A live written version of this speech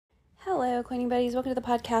Hello, cleaning buddies. Welcome to the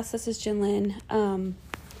podcast. This is Jen Lynn. So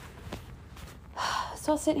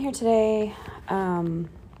I was sitting here today, was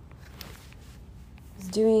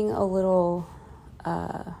doing a little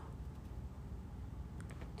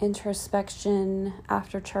introspection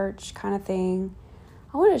after church kind of thing.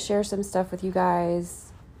 I wanted to share some stuff with you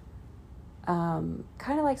guys, kind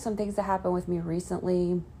of like some things that happened with me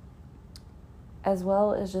recently, as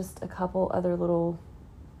well as just a couple other little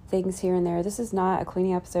things here and there. This is not a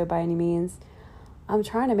cleaning episode by any means. I'm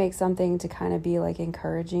trying to make something to kind of be like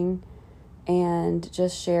encouraging and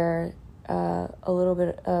just share a little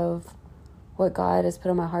bit of what God has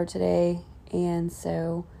put on my heart today. And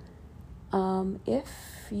so if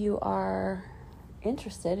you are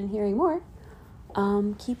interested in hearing more,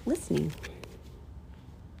 keep listening.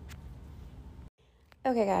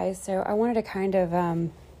 Okay, guys, so I wanted to kind of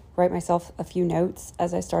write myself a few notes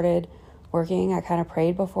as I started working. I kind of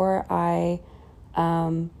prayed before I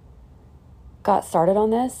got started on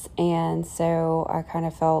this, and so I kind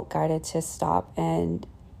of felt guided to stop and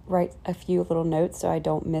write a few little notes so I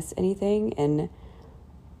don't miss anything, and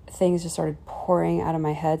things just started pouring out of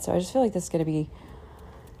my head. So I just feel like this is going to be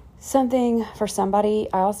something for somebody.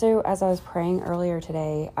 I also, as I was praying earlier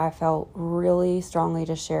today, I felt really strongly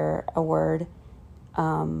to share a word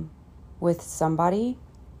with somebody.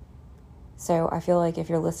 So I feel like if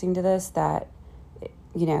you're listening to this, that,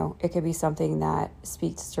 you know, it could be something that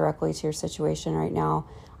speaks directly to your situation right now.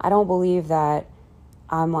 I don't believe that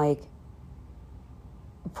I'm like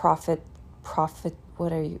prophet,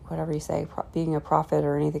 whatever you say, being a prophet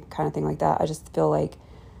or anything kind of thing like that. I just feel like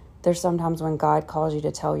there's sometimes when God calls you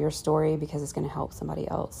to tell your story because it's going to help somebody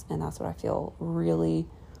else. And that's what I feel really,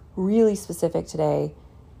 really specific today.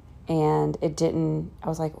 And I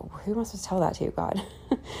was like, who am I supposed to tell that to, God?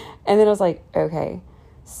 And then I was like, okay.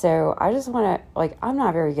 So I just want to, I'm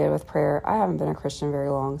not very good with prayer. I haven't been a Christian very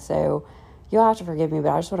long, so you'll have to forgive me, but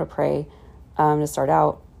I just want to pray to start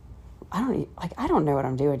out. I don't know what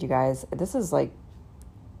I'm doing, you guys. This is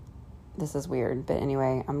weird, but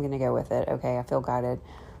anyway, I'm going to go with it. Okay, I feel guided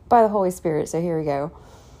by the Holy Spirit, so here we go.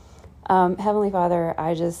 Heavenly Father,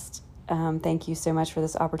 I just thank you so much for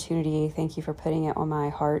this opportunity. Thank you for putting it on my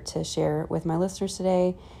heart to share with my listeners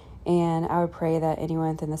today. And I would pray that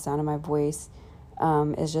anyone within the sound of my voice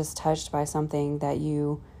is just touched by something that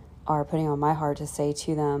you are putting on my heart to say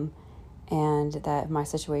to them, and that my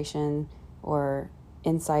situation or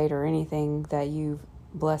insight or anything that you've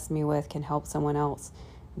blessed me with can help someone else,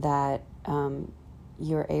 that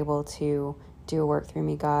you're able to do a work through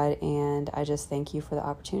me, God. And I just thank you for the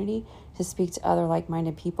opportunity to speak to other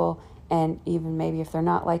like-minded people. And even maybe if they're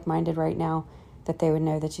not like-minded right now, that they would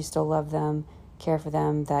know that you still love them, care for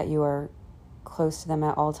them, that you are close to them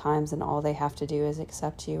at all times, and all they have to do is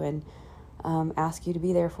accept you and ask you to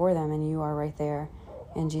be there for them, and you are right there.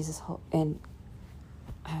 In Jesus'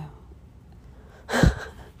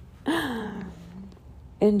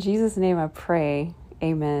 in Jesus' name I pray,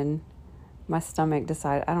 amen. My stomach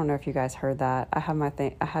decided, I don't know if you guys heard that. I had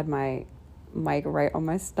my mic right on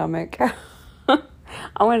my stomach.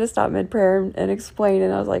 I wanted to stop mid-prayer and explain,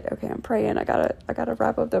 and I was like, okay, I'm praying. I gotta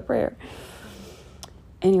wrap up the prayer.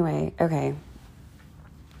 Anyway, okay.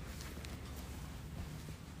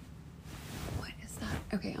 What is that?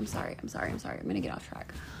 Okay, I'm sorry. I'm going to get off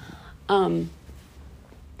track.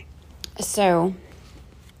 So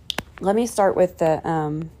let me start with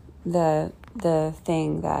the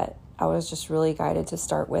thing that I was just really guided to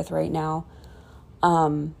start with right now.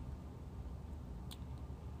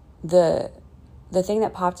 The thing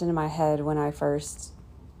that popped into my head when I first,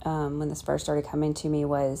 when this first started coming to me,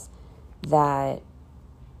 was that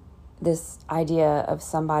this idea of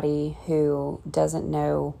somebody who doesn't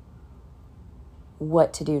know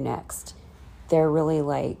what to do next. They're really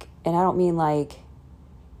and I don't mean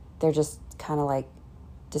they're just kind of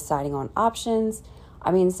deciding on options. I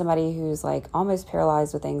mean somebody who's almost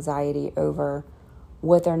paralyzed with anxiety over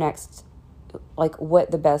what their next, what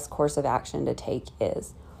the best course of action to take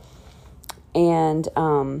is. And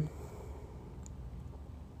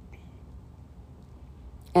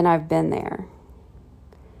I've been there.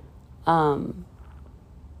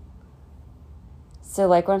 So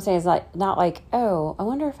what I'm saying is not oh, I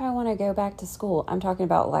wonder if I want to go back to school. I'm talking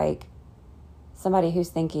about somebody who's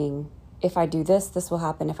thinking, if I do this, this will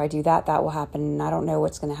happen. If I do that, that will happen. And I don't know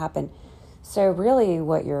what's going to happen. So really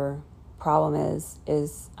what your problem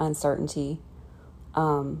is uncertainty.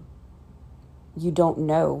 You don't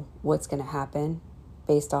know what's going to happen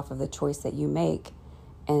based off of the choice that you make.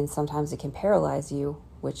 And sometimes it can paralyze you,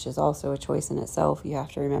 which is also a choice in itself, you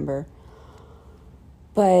have to remember.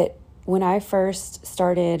 But when I first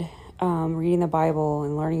started reading the Bible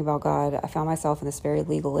and learning about God, I found myself in this very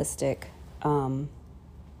legalistic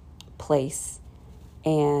place.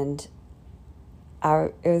 And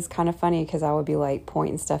it was kind of funny because I would be like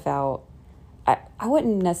pointing stuff out. I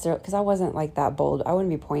wouldn't necessarily, because I wasn't like that bold. I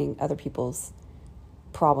wouldn't be pointing other people's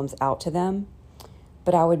problems out to them.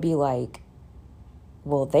 But I would be like,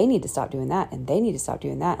 well, they need to stop doing that, and they need to stop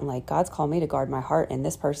doing that. And like, God's called me to guard my heart, and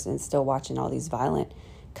this person is still watching all these violent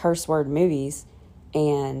curse word movies.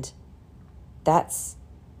 And that's,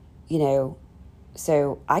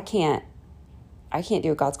 so I can't do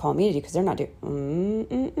what God's calling me to do because they're not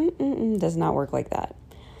doing, does not work like that.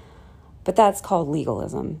 But that's called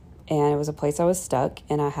legalism. And it was a place I was stuck,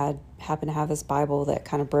 and I happened to have this Bible that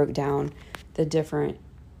kind of broke down the different,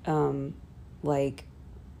 kind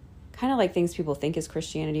of like things people think is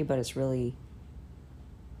Christianity, but it's really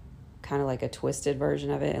kind of like a twisted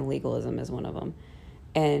version of it, and legalism is one of them.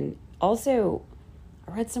 And also,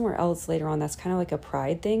 I read somewhere else later on, that's kind of like a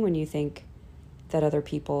pride thing when you think that other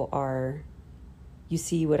people you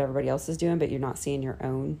see what everybody else is doing, but you're not seeing your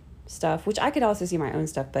own stuff, which I could also see my own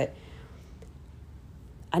stuff, but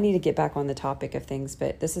I need to get back on the topic of things.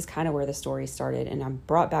 But this is kind of where the story started, and I'm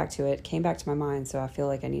brought back to it, came back to my mind, so I feel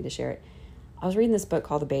like I need to share it. I was reading this book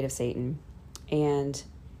called The Bait of Satan, and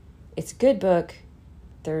it's a good book.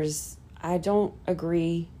 I don't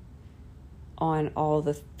agree on all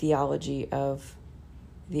the theology of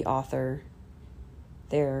the author.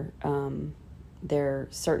 There are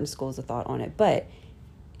certain schools of thought on it, but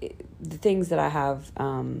the things that I have,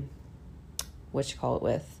 that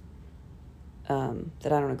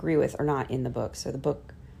I don't agree with are not in the book. So the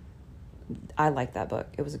book, I like that book.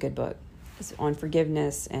 It was a good book. It's on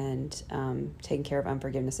forgiveness and taking care of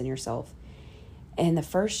unforgiveness in yourself. And the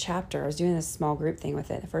first chapter, I was doing this small group thing with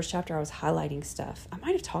it. The first chapter, I was highlighting stuff. I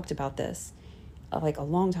might have talked about this like a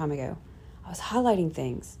long time ago. I was highlighting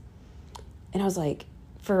things. And I was like,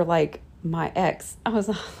 for like my ex, I was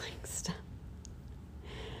highlighting stuff.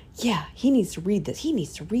 Yeah, he needs to read this. He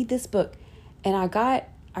needs to read this book. And I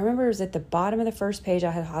remember it was at the bottom of the first page,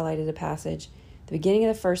 I had highlighted a passage. The beginning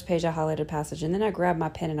of the first page, I highlighted a passage. And then I grabbed my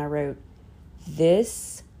pen and I wrote,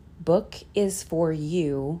 this book is for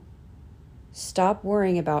you. Stop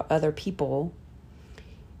worrying about other people.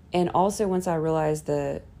 And also, once I realized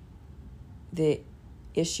the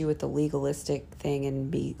issue with the legalistic thing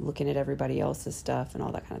and be looking at everybody else's stuff and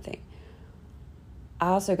all that kind of thing, I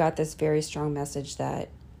also got this very strong message that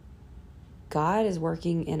God is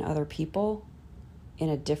working in other people in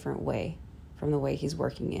a different way from the way he's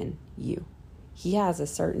working in you. He has a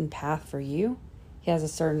certain path for you. He has a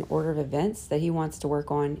certain order of events that he wants to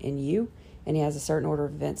work on in you, and he has a certain order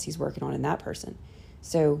of events he's working on in that person.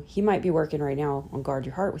 So he might be working right now on Guard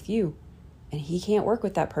Your Heart with you, and he can't work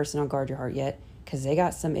with that person on Guard Your Heart yet because they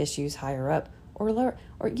got some issues higher up or lower,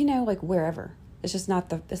 or like wherever. It's just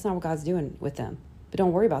that's not what God's doing with them. But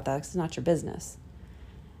don't worry about that because it's not your business.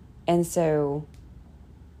 And so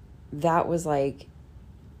that was like,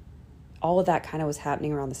 all of that kind of was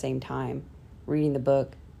happening around the same time. Reading the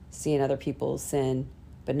book, seeing other people's sin,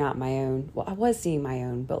 but not my own. Well, I was seeing my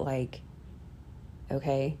own, but like,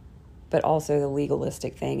 okay. But also the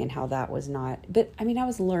legalistic thing and how that was not. But I mean, I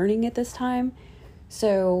was learning at this time.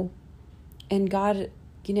 So, and God,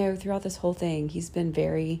 throughout this whole thing, he's been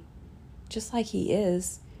very, just like he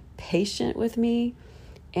is, patient with me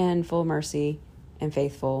and full of mercy and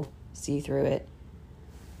faithful, see through it.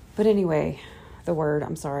 But anyway, the word,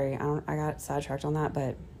 I'm sorry, I got sidetracked on that,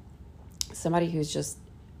 but somebody who's just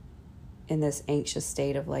in this anxious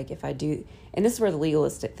state of like, if I do, and this is where the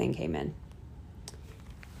legalistic thing came in.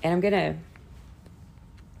 And I'm going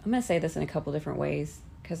to say this in a couple different ways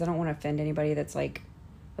because I don't want to offend anybody that's like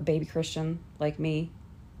a baby Christian like me,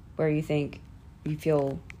 where you think you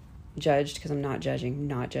feel judged because I'm not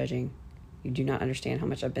judging. You do not understand how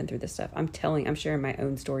much I've been through this stuff. I'm sharing my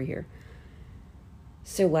own story here.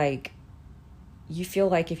 So like, you feel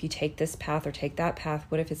like if you take this path or take that path,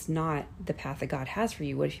 what if it's not the path that God has for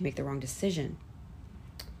you? What if you make the wrong decision?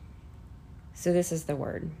 So this is the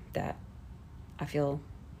word that I feel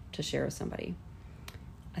to share with somebody.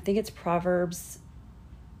 I think it's Proverbs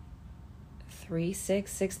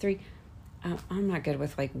 3:6, I'm not good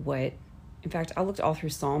with like what. In fact, I looked all through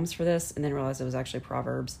Psalms for this and then realized it was actually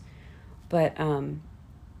Proverbs. But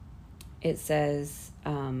it says,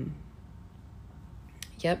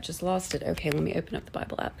 yep, just lost it. Okay, let me open up the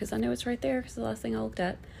Bible app because I know it's right there because the last thing I looked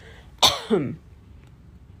at. You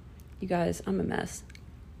guys, I'm a mess.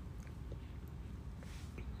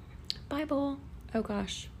 Bible. Oh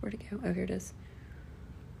gosh, where'd it go? Oh, here it is.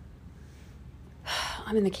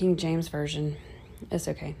 I'm in the King James Version. It's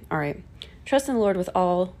okay. All right. Trust in the Lord with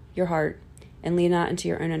all your heart and lean not into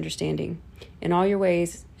your own understanding. In all your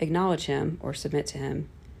ways, acknowledge him or submit to him,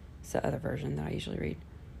 It's the other version that I usually read.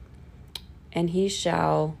 And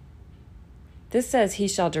this says, he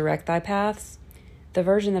shall direct thy paths. The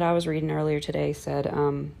version that I was reading earlier today said,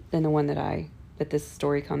 and the one that this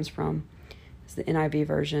story comes from is the NIV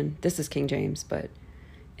version. This is King James, but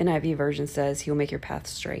NIV version says he will make your path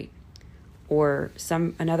straight. Or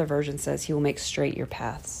another version says he will make straight your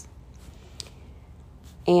paths.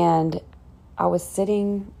 And I was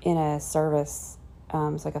sitting in a service,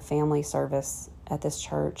 it's like a family service at this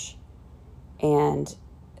church, and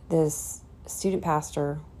this student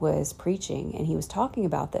pastor was preaching, and he was talking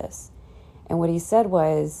about this. And what he said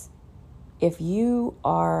was, if you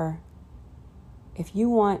want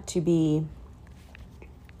to be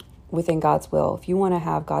within God's will, if you want to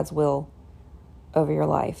have God's will over your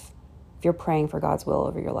life, if you're praying for God's will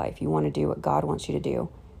over your life, you want to do what God wants you to do,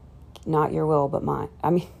 not your will, but mine. I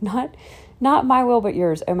mean, not my will, but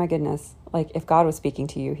yours. Oh my goodness. Like if God was speaking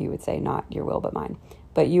to you, he would say, not your will, but mine.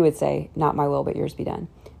 But you would say, not my will, but yours be done.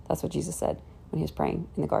 That's what Jesus said when he was praying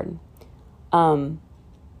in the garden.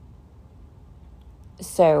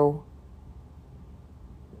 So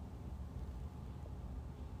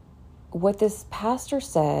what this pastor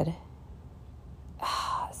said,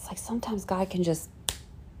 it's like sometimes God can just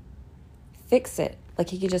fix it. Like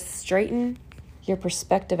he can just straighten your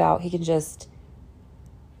perspective out. He can just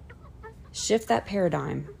shift that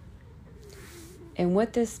paradigm. And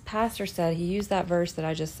what this pastor said, he used that verse that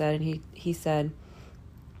I just said, and he said,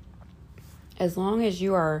 as long as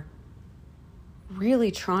you are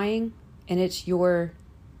really trying, and it's your,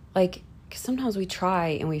 like, 'cause sometimes we try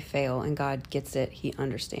and we fail, and God gets it, he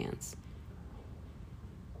understands.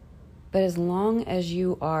 But as long as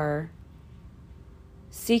you are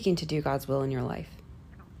seeking to do God's will in your life,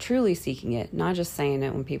 truly seeking it, not just saying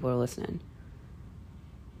it when people are listening,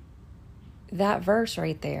 that verse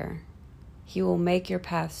right there, he will make your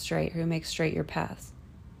path straight. He will make straight your paths.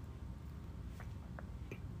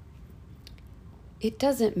 It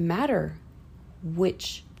doesn't matter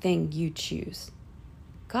which thing you choose.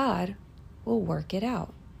 God will work it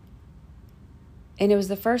out. And it was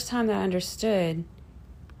the first time that I understood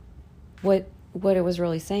what it was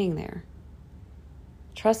really saying there.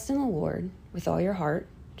 Trust in the Lord with all your heart,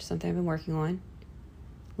 which is something I've been working on.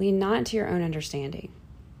 Lean not into your own understanding.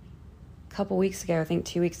 A couple weeks ago, I think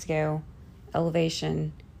 2 weeks ago,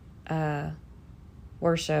 Elevation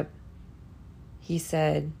worship, he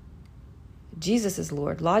said, Jesus is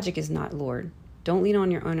Lord. Logic is not Lord. Don't lean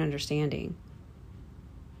on your own understanding.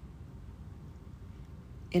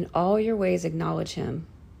 In all your ways, acknowledge him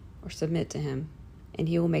or submit to him, and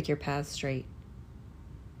he will make your path straight.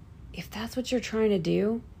 If that's what you're trying to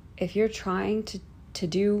do, if you're trying to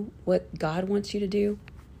do what God wants you to do,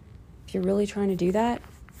 if you're really trying to do that,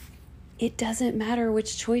 it doesn't matter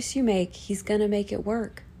which choice you make, he's going to make it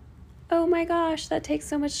work. Oh my gosh, that takes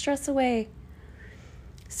so much stress away.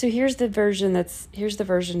 So here's the version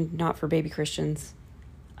not for baby Christians.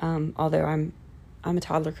 Although I'm a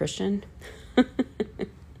toddler Christian.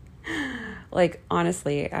 Like,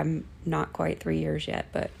 honestly, I'm not quite 3 years yet,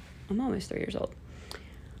 but I'm almost 3 years old.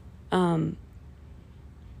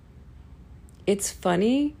 It's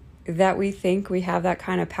funny that we think we have that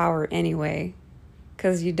kind of power anyway,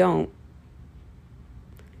 because you don't.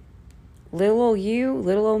 Little old you,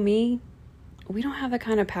 little old me, we don't have that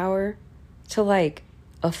kind of power to like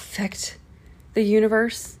affect the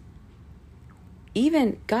universe.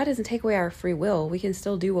 Even God doesn't take away our free will. We can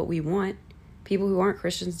still do what we want. People who aren't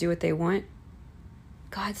Christians do what they want.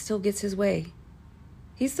 God still gets his way.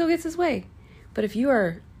 He still gets his way. But if you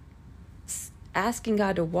are asking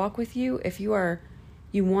God to walk with you, if you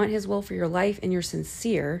want his will for your life and you're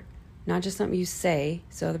sincere, not just something you say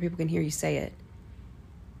so other people can hear you say it,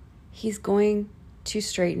 he's going to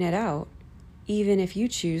straighten it out, even if you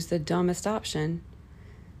choose the dumbest option.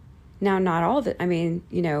 Now, not all that,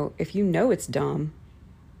 if you know it's dumb,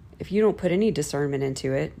 if you don't put any discernment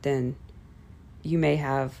into it, then you may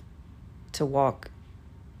have to walk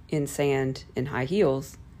in sand in high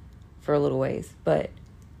heels for a little ways, but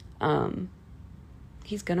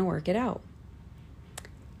he's going to work it out.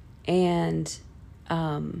 And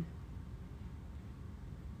there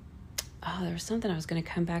was something I was going to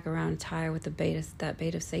come back around and tie with that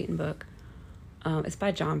Bait of Satan book. It's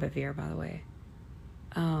by John Bevere, by the way.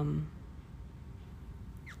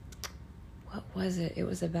 What was it? It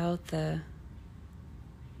was about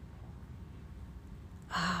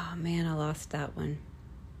I lost that one.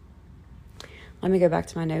 Let me go back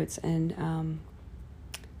to my notes and,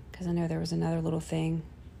 because I know there was another little thing.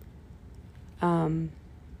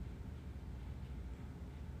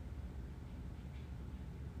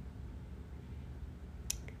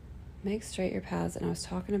 Make straight your paths. And I was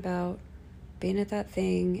talking about being at that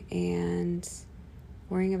thing and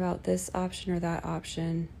worrying about this option or that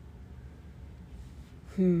option.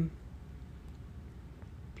 Man,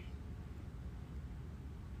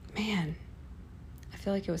 I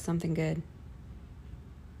feel like it was something good.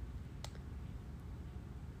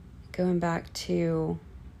 Going back to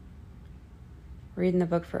reading the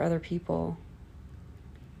book for other people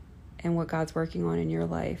and what God's working on in your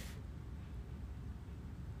life.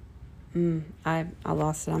 I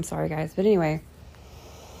lost it. I'm sorry, guys. But anyway,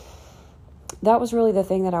 that was really the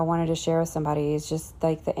thing that I wanted to share with somebody, is just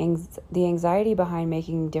like the anxiety behind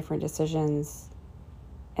making different decisions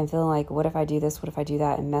and feeling like, what if I do this? What if I do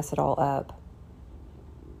that? And mess it all up?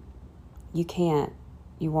 You can't.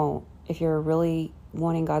 You won't. If you're really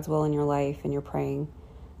wanting God's will in your life and you're praying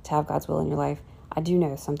to have God's will in your life. I do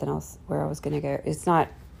know something else where I was going to go. It's not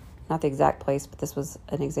the exact place, but this was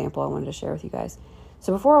an example I wanted to share with you guys.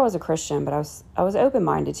 So before I was a Christian, but I was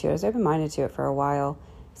open-minded to it. I was open-minded to it for a while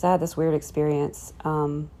because I had this weird experience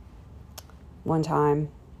one time,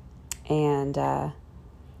 and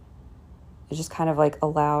it just kind of like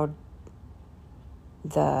allowed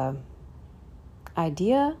the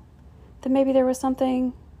idea that maybe there was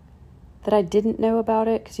something that I didn't know about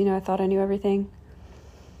it, because, I thought I knew everything.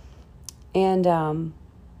 And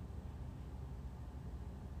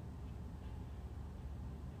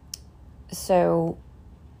so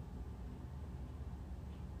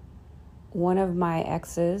one of my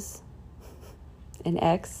exes, an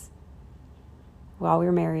ex, while we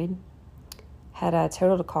were married, had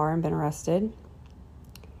totaled a car and been arrested.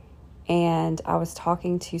 And I was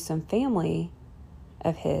talking to some family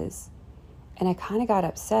of his, and I kind of got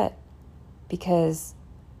upset because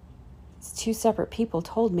two separate people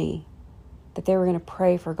told me that they were going to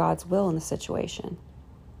pray for God's will in the situation.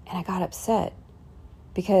 And I got upset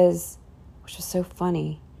because, which was so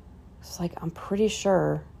funny, it's like, I'm pretty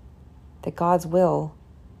sure that God's will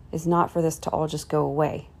is not for this to all just go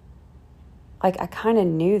away. Like, I kind of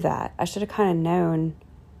knew that. I should have kind of known.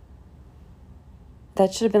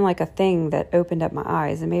 That should have been like a thing that opened up my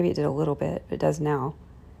eyes, and maybe it did a little bit, but it does now.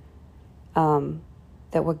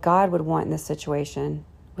 That what God would want in this situation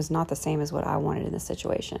was not the same as what I wanted in this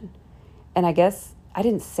situation. And I guess I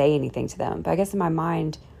didn't say anything to them, but I guess in my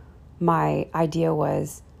mind, my idea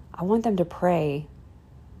was, I want them to pray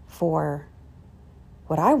for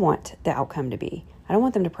what I want the outcome to be. I don't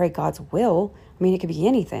want them to pray God's will. I mean, it could be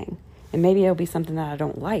anything. And maybe it'll be something that I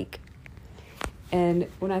don't like. And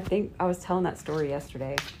when I was telling that story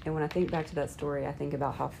yesterday, and when I think back to that story, I think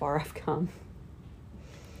about how far I've come.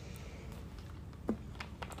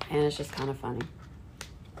 And it's just kind of funny.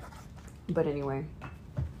 But anyway.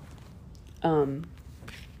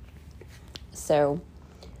 So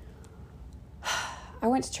I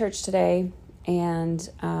went to church today, and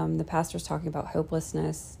the pastor was talking about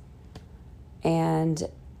hopelessness. And,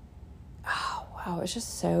 oh, wow, it's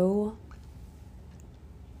just so...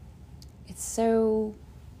 It's so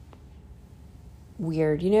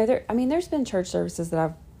weird. There's been church services that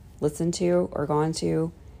I've listened to or gone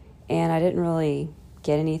to, and I didn't really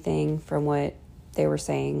get anything from what they were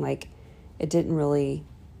saying. Like, it didn't really,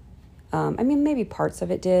 maybe parts of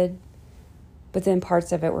it did, but then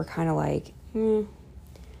parts of it were kind of like,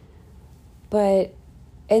 But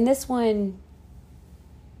in this one,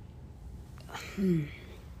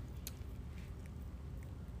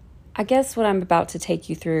 I guess what I'm about to take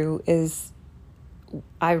you through is,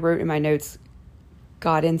 I wrote in my notes,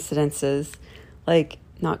 God incidences, like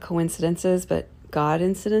not coincidences, but God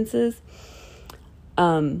incidences.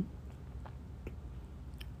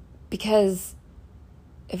 Because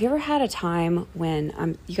have you ever had a time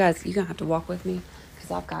when you guys, you're gonna have to walk with me because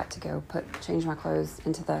I've got to go change my clothes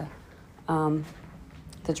into the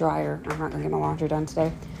dryer. I'm not gonna get my laundry done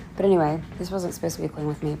today. But anyway, this wasn't supposed to be clean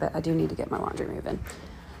with me, but I do need to get my laundry moving.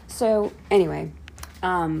 So anyway,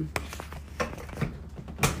 I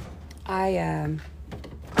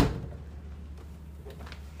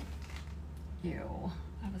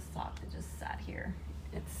have a sock that just sat here.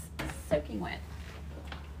 It's soaking wet.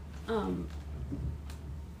 Have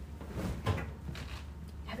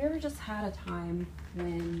you ever just had a time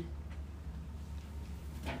when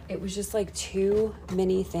it was just like too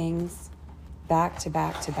many things back to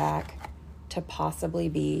back to back to possibly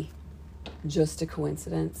be just a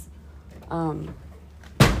coincidence? A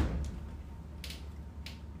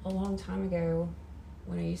long time ago,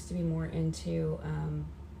 when I used to be more into trying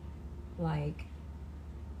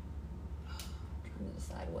to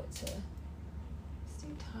decide what to do,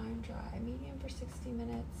 time dry, medium for 60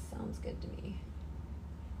 minutes sounds good to me.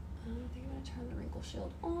 I think I'm going to turn the wrinkle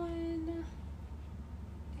shield on,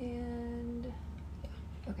 and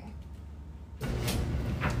yeah, okay.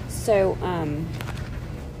 So,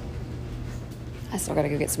 I still got to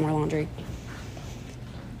go get some more laundry.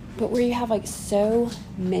 But where you have like so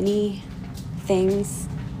many things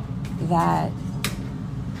that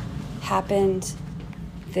happened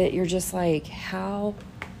that you're just like, how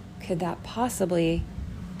could that possibly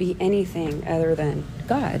be anything other than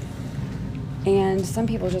God? And some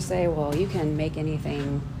people just say, well, you can make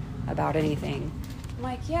anything about anything. I'm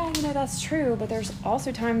like, yeah, that's true. But there's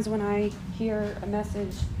also times when I hear a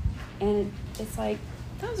message and it's like,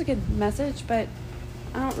 that was a good message, but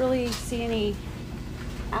I don't really see any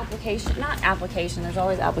application. Not application. There's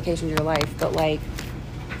always application to your life. But like,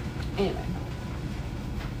 anyway.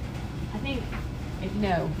 I think if you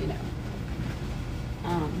know, you know.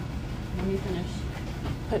 Let me finish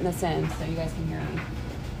putting this in so you guys can hear me.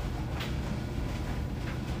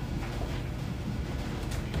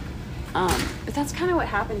 But that's kind of what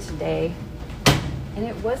happened today. And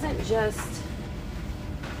it wasn't just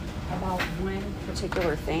about one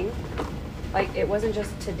particular thing. Like, it wasn't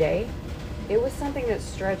just today. It was something that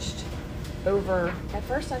stretched over, at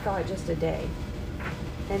first I thought just a day.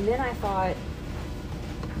 And then I thought,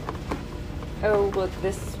 oh, look,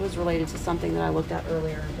 this was related to something that I looked at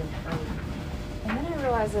earlier. And then I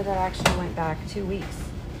realized that it actually went back 2 weeks.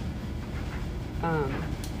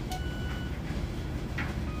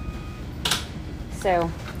 So,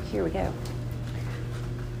 here we go.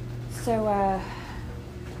 So,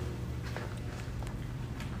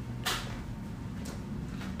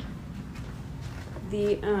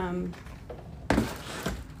 the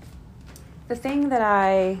thing that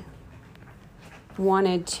I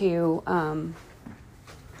wanted to, I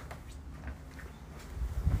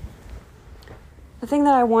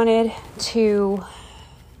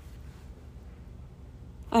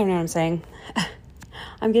don't know what I'm saying.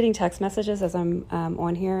 I'm getting text messages as I'm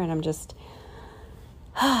on here, and I'm just,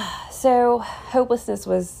 so hopelessness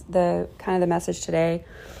was the kind of the message today.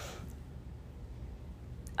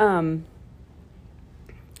 We're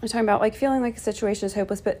talking about like feeling like a situation is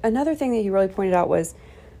hopeless, but another thing that he really pointed out was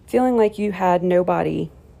feeling like you had nobody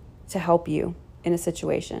to help you in a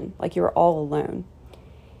situation, like you were all alone.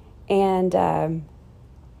 And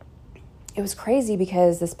it was crazy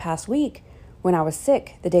because this past week when I was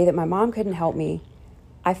sick, the day that my mom couldn't help me,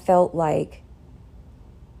 I felt like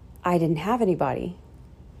I didn't have anybody.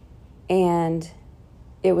 And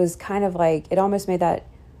it was kind of like, it almost made that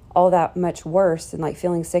all that much worse, and like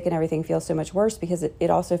feeling sick and everything feels so much worse because it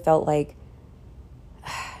also felt like,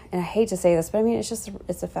 and I hate to say this, but I mean,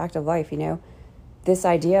 it's a fact of life, this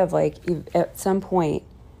idea of like, at some point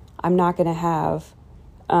I'm not going to have,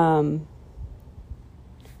 I'm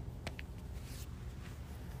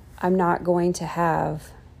not going to have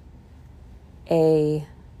a,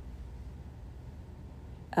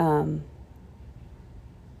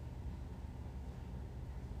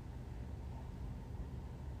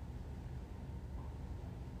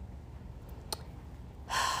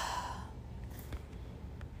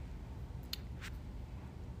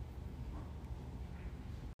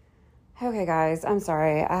 okay, guys, I'm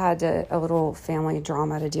sorry. I had a little family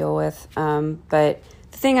drama to deal with. But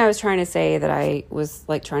the thing I was trying to say that I was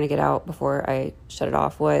like trying to get out before I shut it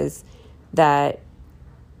off was that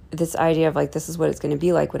this idea of like, this is what it's going to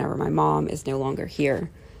be like whenever my mom is no longer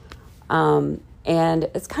here. And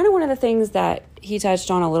it's kind of one of the things that he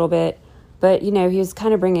touched on a little bit, but, he was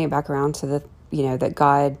kind of bringing it back around to the, that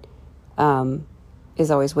God,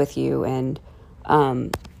 is always with you. And,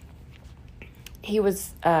 he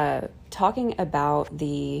was, talking about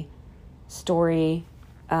the story,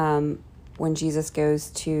 when Jesus goes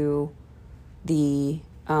to the,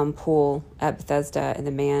 pool at Bethesda, and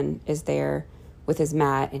the man is there with his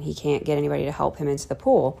mat and he can't get anybody to help him into the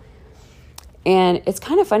pool. And it's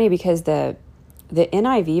kind of funny because the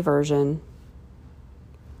NIV version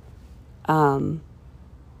of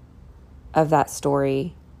that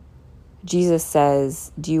story, Jesus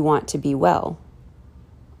says, "Do you want to be well?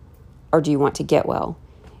 Or do you want to get well?"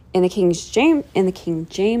 In the King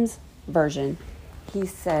James version, he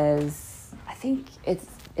says, I think it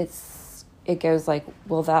goes like,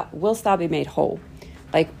 "Willst thou be made whole?"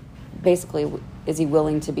 Like, basically, is he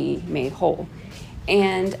willing to be made whole?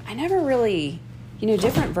 And I never really,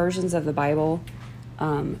 different versions of the Bible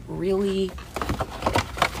really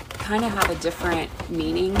kind of have a different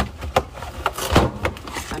meaning.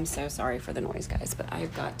 I'm so sorry for the noise, guys, but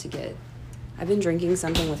I've been drinking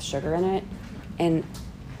something with sugar in it, and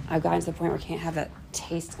I've gotten to the point where I can't have that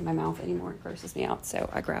taste in my mouth anymore. It grosses me out, so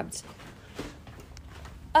I grabbed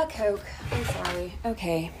a Coke. I'm sorry.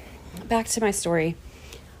 Okay, back to my story.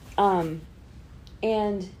 And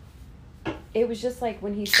it was just like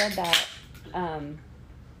when he said that,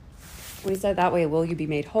 when he said that way, will you be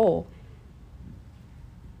made whole?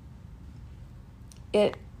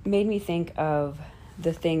 It made me think of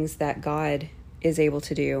the things that God is able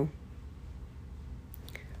to do.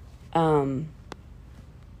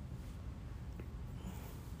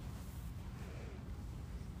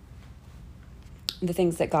 The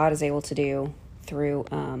things that God is able to do through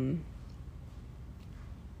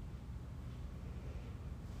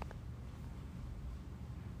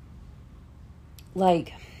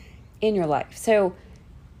like in your life. So,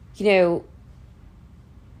 if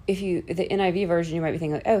the NIV version, you might be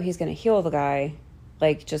thinking like, oh, he's going to heal the guy,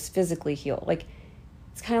 like just physically heal. Like,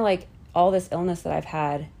 it's kind of like all this illness that I've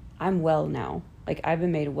had, I'm well now. Like, I've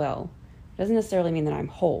been made well. It doesn't necessarily mean that I'm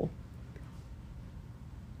whole.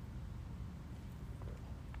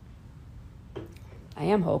 I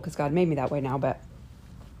am whole because God made me that way now, but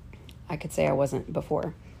I could say I wasn't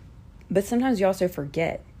before. But sometimes you also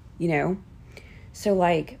forget, So,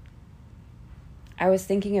 like, I was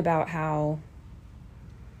thinking about how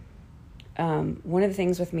one of the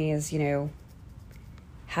things with me is,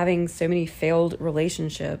 having so many failed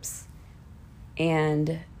relationships,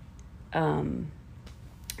 and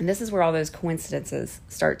this is where all those coincidences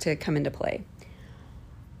start to come into play.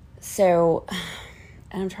 So,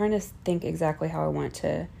 and I'm trying to think exactly how I want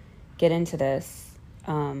to get into this.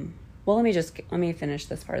 Well, let me finish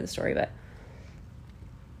this part of the story, but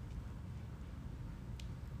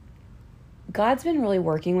God's been really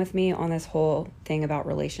working with me on this whole thing about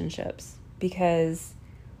relationships, because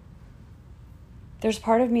there's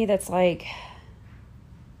part of me that's like,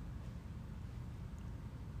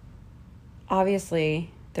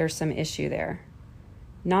 obviously there's some issue there.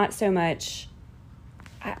 Not so much,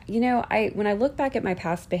 when I look back at my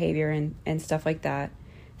past behavior and stuff like that,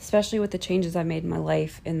 especially with the changes I've made in my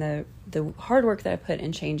life and the hard work that I put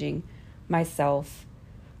in changing myself,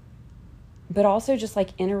 but also just like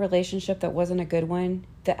in a relationship that wasn't a good one,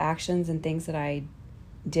 the actions and things that I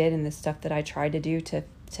did and the stuff that I tried to do to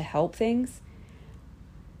help things,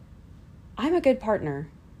 I'm a good partner.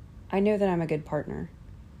 I know that I'm a good partner.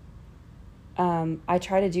 I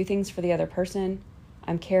try to do things for the other person.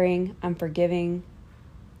 I'm caring. I'm forgiving.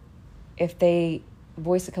 If they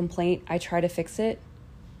voice a complaint, I try to fix it.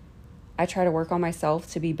 I try to work on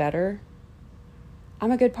myself to be better.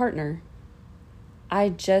 I'm a good partner. I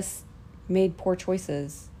just made poor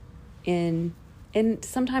choices, and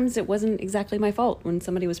sometimes it wasn't exactly my fault when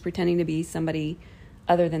somebody was pretending to be somebody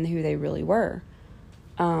other than who they really were.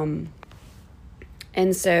 And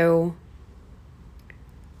so,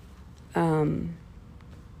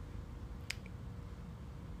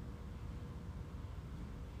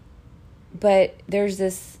 but there's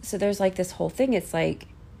like this whole thing. It's like,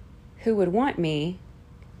 who would want me?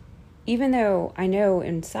 Even though I know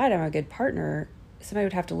inside I'm a good partner, somebody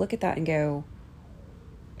would have to look at that and go,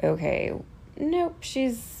 okay, nope,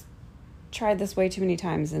 she's tried this way too many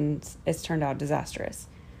times and it's turned out disastrous.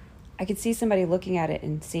 I could see somebody looking at it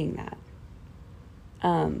and seeing that.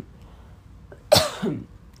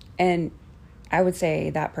 And I would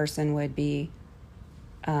say that person would be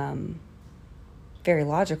very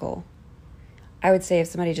logical. I would say if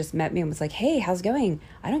somebody just met me and was like, hey, how's it going?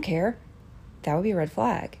 I don't care. That would be a red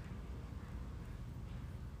flag.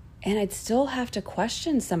 And I'd still have to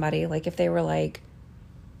question somebody, like if they were like,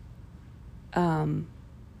 you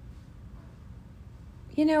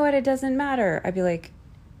know what, it doesn't matter. I'd be like,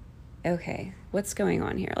 okay, what's going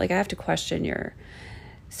on here? Like, I have to question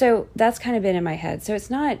so that's kind of been in my head. So it's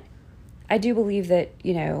not, I do believe that,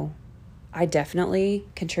 I definitely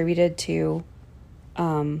contributed to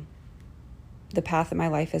the path that my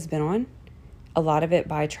life has been on. A lot of it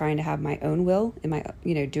by trying to have my own will and my,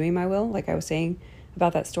 doing my will, like I was saying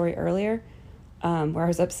about that story earlier, where I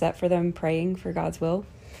was upset for them praying for God's will.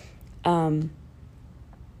 And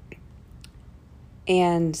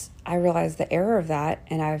I realized the error of that,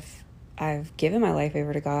 and I've given my life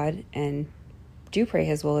over to God and do pray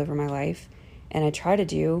His will over my life. And I try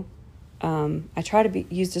to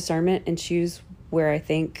use discernment and choose where I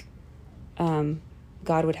think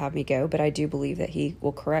God would have me go. But I do believe that He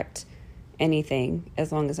will correct anything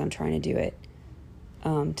as long as I'm trying to do it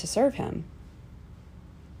to serve Him.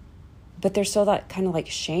 But there's still that kind of like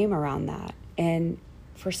shame around that. And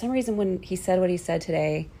for some reason, when He said what He said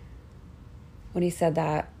today, when He said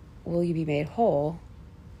that, will you be made whole?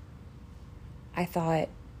 I thought,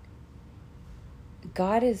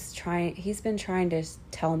 God is He's been trying to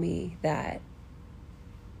tell me that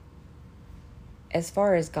as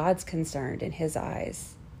far as God's concerned in His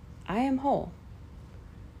eyes, I am whole.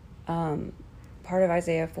 Part of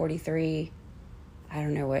Isaiah 43, I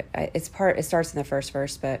don't know what, it starts in the first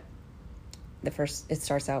verse, but it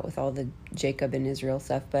starts out with all the Jacob and Israel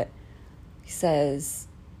stuff, but He says,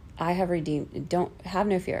 I have redeemed, don't have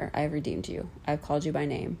no fear. I have redeemed you. I've called you by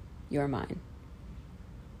name. You are mine.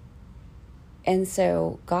 And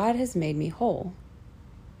so God has made me whole,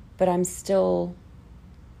 but I'm still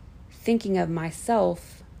thinking of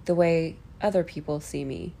myself the way other people see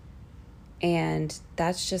me. And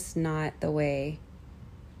that's just not the way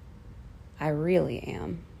I really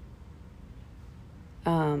am.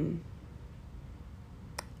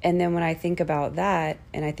 And then when I think about that,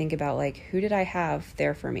 and I think about like, who did I have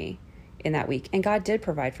there for me in that week? And God did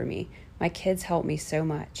provide for me. My kids helped me so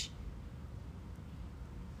much.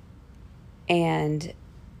 And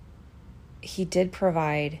he did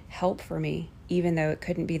provide help for me, even though it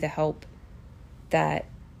couldn't be the help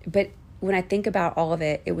but when I think about all of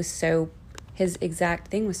it, it was his exact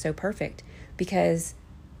thing was so perfect, because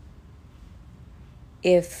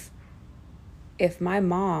if my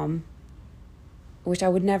mom, which I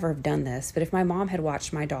would never have done this, but if my mom had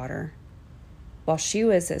watched my daughter while she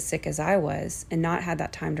was as sick as I was and not had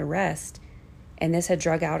that time to rest, and this had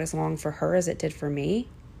drug out as long for her as it did for me,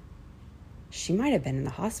 she might have been in the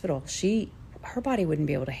hospital. Her body wouldn't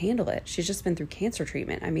be able to handle it. She's just been through cancer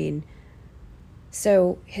treatment. I mean,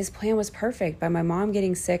 so his plan was perfect. By my mom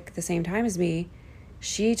getting sick the same time as me,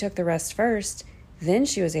 she took the rest first. Then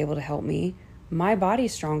she was able to help me. My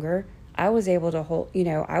body's stronger. I was able to hold,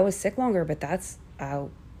 I was sick longer, but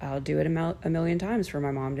I'll do it a million times for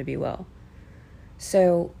my mom to be well.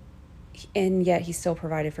 So, and yet he still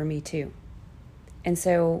provided for me too. And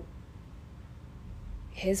so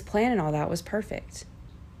his plan and all that was perfect.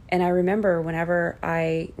 And I remember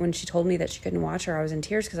when she told me that she couldn't watch her, I was in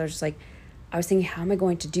tears, because I was just like, I was thinking, how am I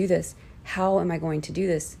going to do this? How am I going to do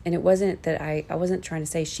this? And it wasn't that I wasn't trying to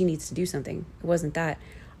say she needs to do something. It wasn't that.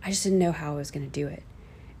 I just didn't know how I was going to do it.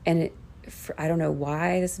 And I don't know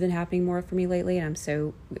why this has been happening more for me lately. And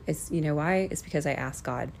why? It's because I asked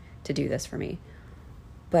God to do this for me.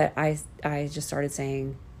 But I just started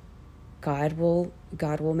saying, God will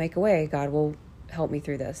make a way. God will help me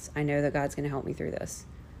through this. I know that God's going to help me through this.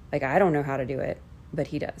 Like, I don't know how to do it, but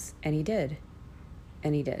he does. And he did.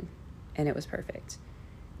 And he did. And it was perfect.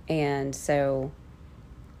 And so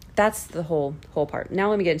that's the whole part. Now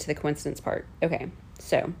let me get into the coincidence part. Okay.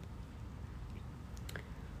 So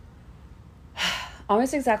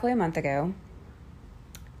almost exactly a month ago,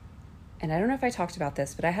 and I don't know if I talked about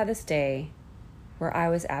this, but I had this day where I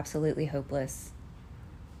was absolutely hopeless.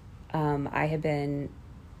 I had been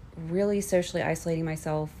really socially isolating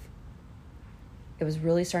myself. It was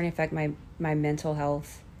really starting to affect my mental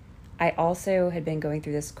health. I also had been going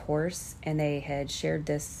through this course, and they had shared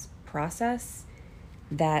this process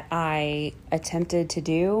that I attempted to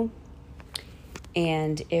do,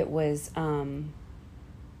 and it was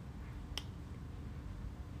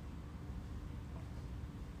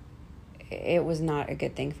not a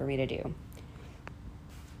good thing for me to do.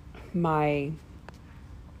 My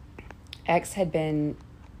ex had been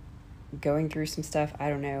going through some stuff, I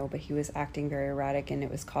don't know, but he was acting very erratic, and it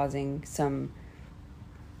was causing some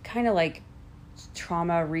kind of like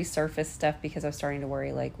trauma resurface stuff, because I was starting to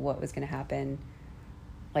worry like what was going to happen.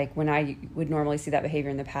 Like when I would normally see that behavior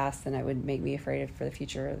in the past, then it would make me afraid for the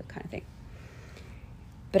future, the kind of thing.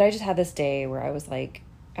 But I just had this day where I was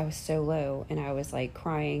so low, and I was like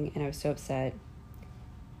crying, and I was so upset.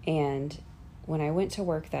 And when I went to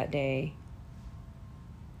work that day,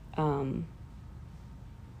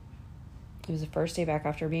 it was the first day back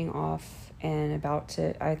after being off, and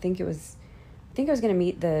I think I was going to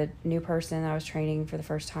meet the new person that I was training for the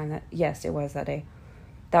first time. Yes, it was that day.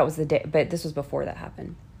 That was the day, but this was before that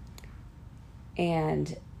happened.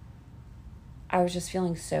 And I was just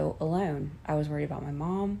feeling so alone. I was worried about my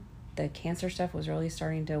mom. The cancer stuff was really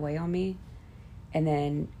starting to weigh on me. And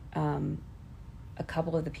then a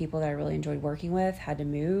couple of the people that I really enjoyed working with had to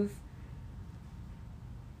move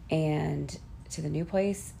and to the new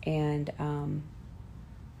place. And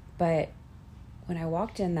but when I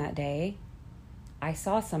walked in that day, I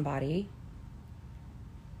saw somebody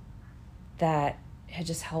that had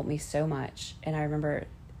just helped me so much. And I remember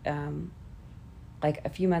like a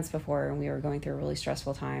few months before, when we were going through a really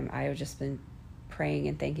stressful time, I had just been praying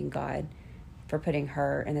and thanking God for putting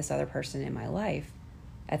her and this other person in my life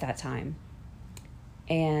at that time.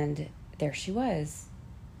 And there she was.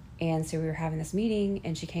 And so we were having this meeting,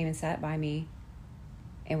 and she came and sat by me,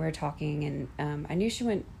 and we were talking, and I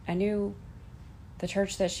knew the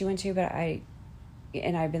church that she went to, but I'd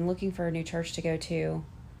been looking for a new church to go to,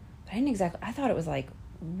 but I thought it was like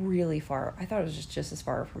really far. I thought it was just as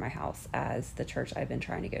far from my house as the church I've been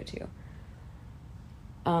trying to go to.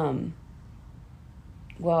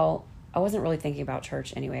 Well, I wasn't really thinking about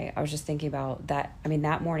church anyway. I was just thinking about that. I mean,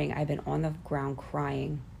 that morning I'd been on the ground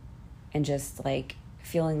crying and just like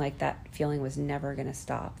feeling like that feeling was never going to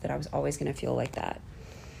stop, that I was always going to feel like that.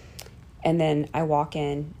 And then I walk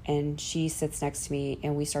in and she sits next to me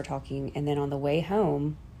and we start talking. And then on the way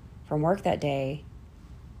home from work that day,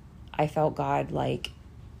 I felt God like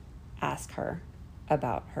ask her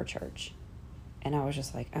about her church. And I was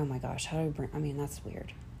just like, oh my gosh, how do that's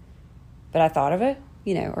weird. But I thought of it,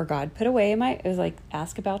 or God put away it was like,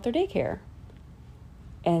 ask about their daycare.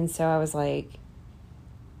 And so I was like,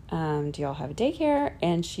 do y'all have a daycare?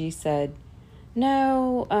 And she said,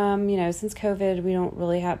 no, since COVID, we don't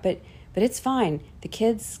really have, but it's fine. The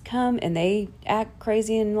kids come and they act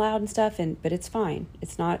crazy and loud and stuff, but it's fine.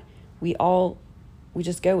 It's not, we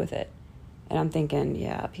just go with it. And I'm thinking,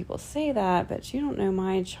 yeah, people say that, but you don't know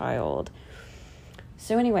my child.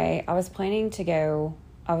 So anyway, I was planning to go.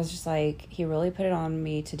 I was just like, he really put it on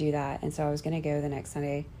me to do that. And so I was going to go the next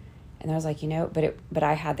Sunday. And I was like, but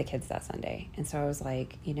I had the kids that Sunday. And so I was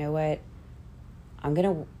like, you know what?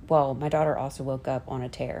 My daughter also woke up on a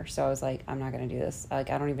tear. So I was like, I'm not going to do this. Like,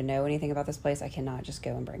 I don't even know anything about this place. I cannot just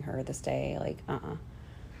go and bring her this day. Like,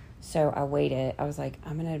 So I waited. I was like,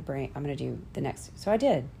 I'm going to do the next. So I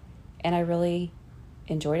did. And I really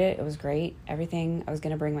enjoyed it. It was great. Everything. I was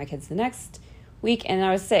going to bring my kids the next week and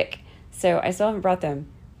I was sick. So I still haven't brought them.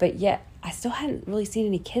 But yet I still hadn't really seen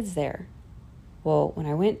any kids there. Well, when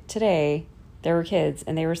I went today, there were kids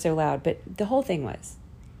and they were so loud. But the whole thing was,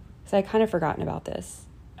 so I kind of forgotten about this.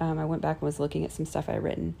 I went back and was looking at some stuff I had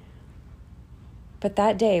written. But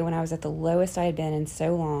that day when I was at the lowest I had been in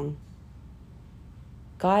so long,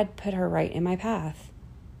 God put her right in my path.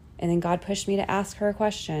 And then God pushed me to ask her a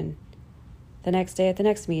question the next day at the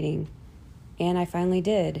next meeting. And I finally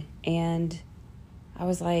did. And I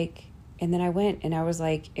was like, and then I went and I was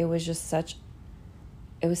like, it was such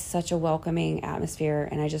a welcoming atmosphere.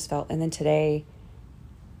 And I just felt, and then today,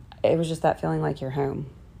 it was just that feeling like you're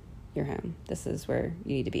home. You're home. This is where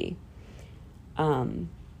you need to be. And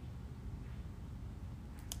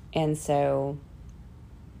so,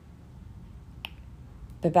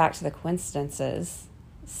 but back to the coincidences.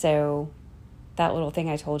 So that little thing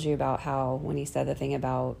I told you about how when he said the thing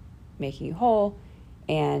about making you whole,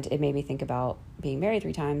 and it made me think about being married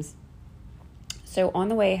 3 times. So on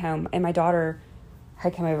the way home, and my daughter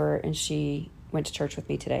had come over and she went to church with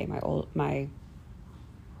me today. My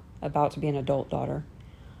about to be an adult daughter.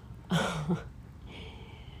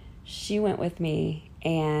 She went with me,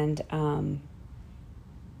 and on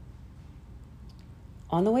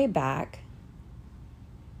the way back,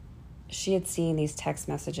 she had seen these text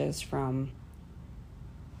messages from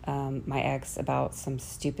my ex about some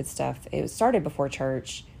stupid stuff. It started before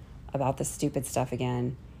church about the stupid stuff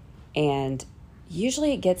again. And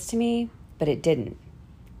usually it gets to me, but it didn't.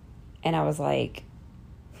 And I was like,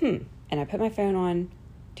 And I put my phone on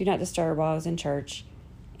Do Not Disturb while I was in church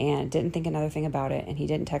and didn't think another thing about it. And he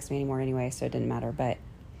didn't text me anymore anyway, so it didn't matter. But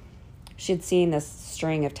she'd seen this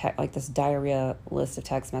string of this diarrhea list of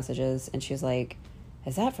text messages. And she was like,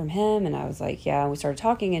 is that from him? And I was like, yeah. And we started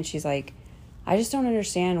talking and she's like, I just don't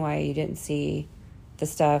understand why you didn't see the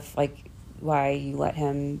stuff, like why you let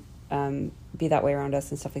him be that way around us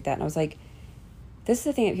and stuff like that. And I was like, this is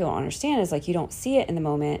the thing that people don't understand is like, you don't see it in the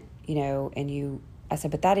moment, I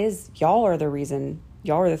said, but y'all are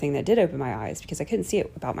the thing that did open my eyes, because I couldn't see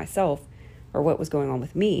it about myself or what was going on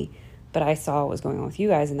with me, but I saw what was going on with you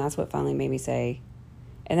guys. And that's what finally made me say,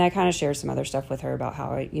 and then I kind of shared some other stuff with her about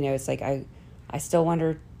how it's like, I still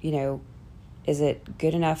wonder, is it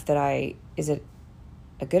good enough is it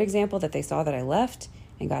a good example that they saw that I left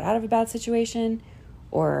and got out of a bad situation?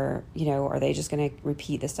 Or, are they just going to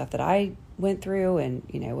repeat the stuff that I went through and,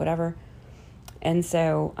 whatever. And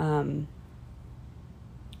so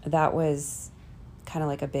that was kind of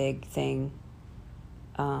like a big thing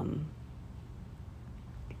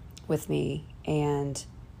with me. And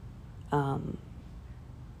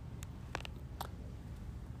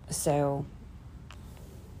so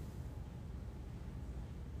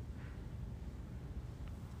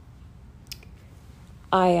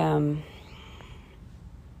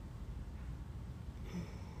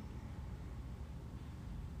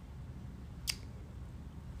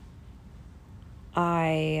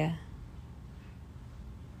I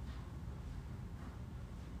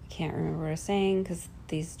can't remember what I was saying because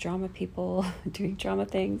these drama people doing drama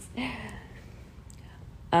things.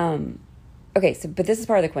 Okay, but this is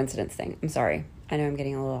part of the coincidence thing. I'm sorry. I know I'm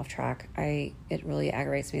getting a little off track. It really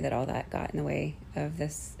aggravates me that all that got in the way of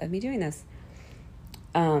me doing this.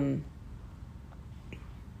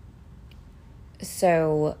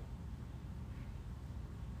 So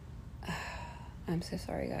I'm so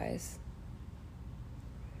sorry, guys.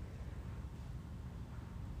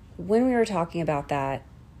 When we were talking about that,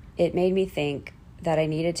 it made me think that I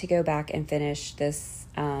needed to go back and finish this.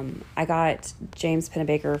 I got James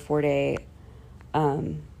Pennebaker 4-day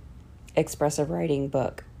expressive writing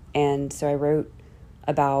book. And so I wrote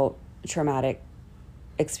about traumatic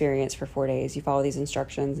experience for 4 days. You follow these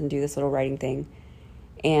instructions and do this little writing thing.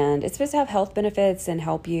 And it's supposed to have health benefits and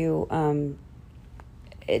help you.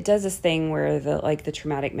 It does this thing where the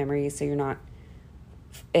traumatic memories, so you're not,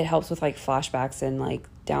 it helps with like flashbacks and like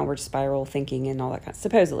downward spiral thinking and all that kind of,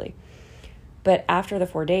 supposedly. But after the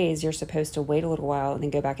 4 days, you're supposed to wait a little while and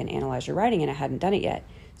then go back and analyze your writing, and I hadn't done it yet.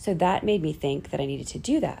 So that made me think that I needed to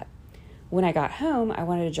do that. When I got home, I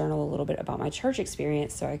wanted to journal a little bit about my church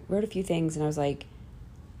experience. So I wrote a few things, and I was like,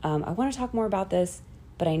 I want to talk more about this,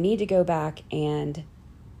 but I need to go back and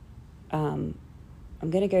I'm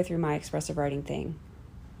going to go through my expressive writing thing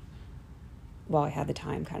while I had the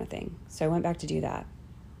time, kind of thing. So I went back to do that.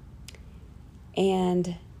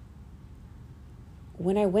 And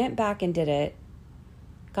when I went back and did it,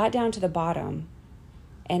 got down to the bottom,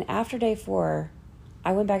 and after day 4,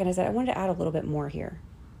 I went back and I said, I wanted to add a little bit more here.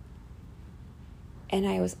 And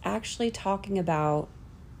I was actually talking about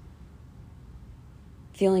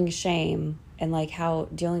feeling shame and like how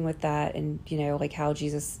dealing with that, and, you know, like how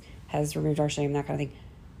Jesus has removed our shame, that kind of thing,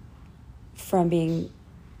 from being,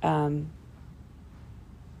 from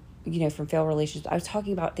failed relationships. I was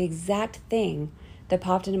talking about the exact thing that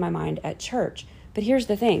popped into my mind at church. But here's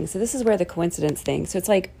the thing. So this is where the coincidence thing. So it's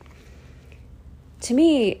like, to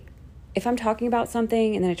me, if I'm talking about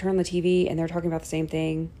something and then I turn on the TV and they're talking about the same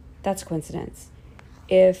thing, that's coincidence.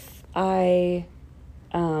 If I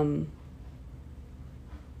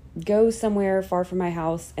go somewhere far from my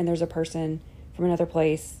house and there's a person from another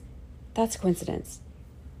place, that's coincidence.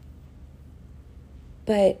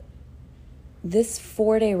 But this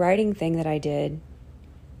 4-day writing thing that I did,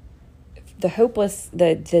 the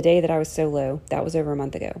day that I was so low, that was over a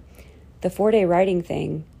month ago. The 4-day writing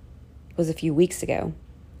thing was a few weeks ago.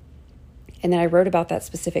 And then I wrote about that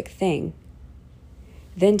specific thing.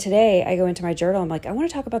 Then today I go into my journal. I'm like, I want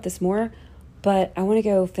to talk about this more, but I want to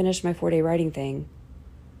go finish my 4-day writing thing.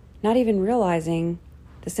 Not even realizing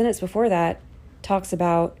the sentence before that talks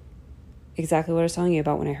about exactly what I was telling you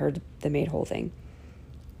about when I heard the made whole thing.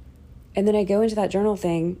 And then I go into that journal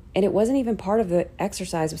thing, and it wasn't even part of the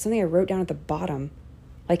exercise. It was something I wrote down at the bottom,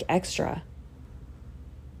 like extra.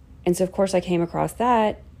 And so, of course, I came across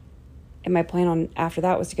that, and my plan on after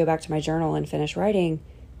that was to go back to my journal and finish writing,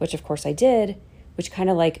 which, of course, I did, which kind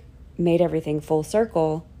of like made everything full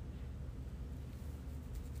circle.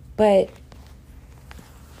 But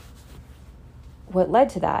what led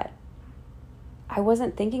to that? I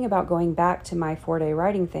wasn't thinking about going back to my 4-day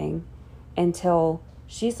writing thing until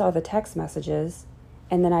she saw the text messages,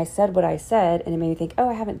 and then I said what I said, and it made me think, oh,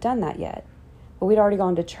 I haven't done that yet. But we'd already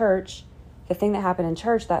gone to church. The thing that happened in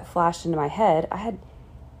church, that flashed into my head.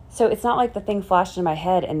 So it's not like the thing flashed into my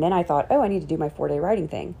head, and then I thought, oh, I need to do my 4-day writing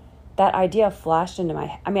thing. That idea flashed into my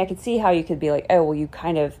head. I mean, I could see how you could be like, oh, well, you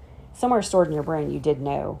kind of, somewhere stored in your brain, you did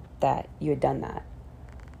know that you had done that,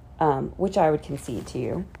 which I would concede to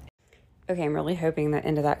you. Okay, I'm really hoping that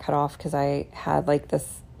end of that cut off, because I had like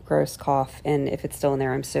this gross cough, and if it's still in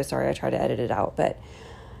there, I'm so sorry. I tried to edit it out, but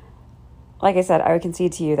like I said, I would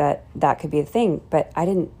concede to you that that could be the thing, but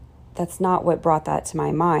that's not what brought that to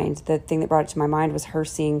my mind. The thing that brought it to my mind was her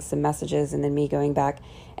seeing some messages and then me going back.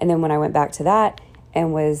 And then when I went back to that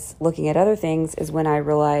and was looking at other things is when I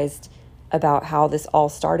realized about how this all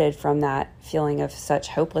started from that feeling of such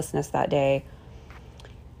hopelessness that day.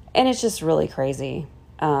 And it's just really crazy.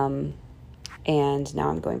 And now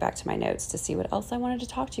I'm going back to my notes to see what else I wanted to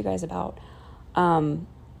talk to you guys about.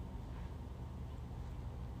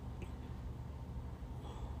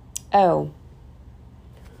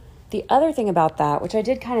 The other thing about that, which I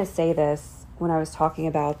did kind of say this when I was talking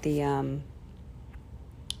about the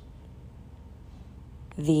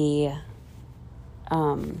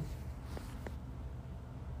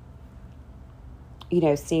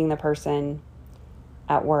seeing the person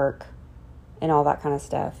at work and all that kind of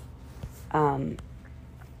stuff.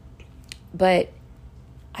 But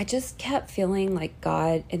I just kept feeling like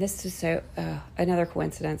God, and this is so, another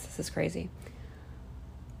coincidence. This is crazy.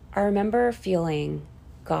 I remember feeling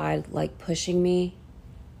God like pushing me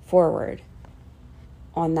forward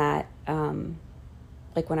on that.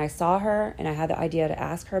 Like when I saw her and I had the idea to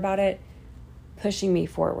ask her about it, pushing me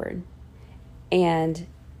forward. And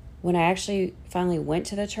when I actually finally went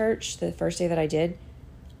to the church, the first day that I did,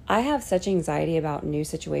 I have such anxiety about new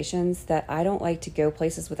situations that I don't like to go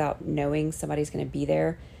places without knowing somebody's going to be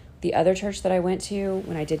there. The other church that I went to,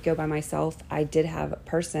 when I did go by myself, I did have a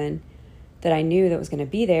person that I knew that was going to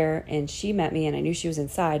be there, and she met me, and I knew she was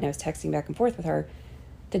inside, and I was texting back and forth with her.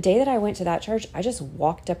 The day that I went to that church, I just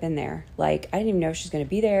walked up in there. Like, I didn't even know if she was going to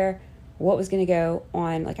be there, what was going to go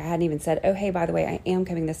on. Like, I hadn't even said, oh, hey, by the way, I am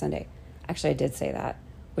coming this Sunday. Actually, I did say that,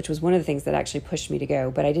 which was one of the things that actually pushed me to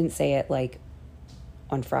go. But I didn't say it, like,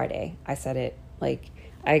 on Friday. I said it, like,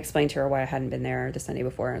 I explained to her why I hadn't been there the Sunday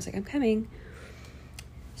before. I was like, I'm coming.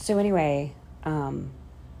 So anyway,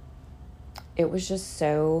 it was just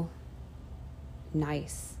so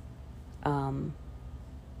nice.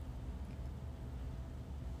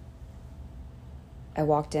 I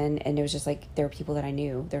walked in and it was just like, there were people that I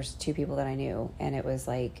knew. There's 2 people that I knew. And it was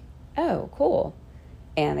like, oh, cool.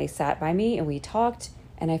 And they sat by me and we talked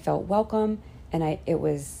and I felt welcome. And it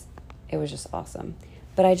was just awesome.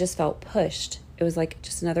 But I just felt pushed. It was like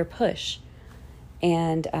just another push.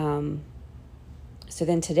 And so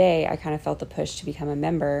then today I kind of felt the push to become a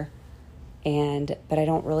member. But I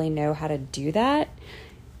don't really know how to do that.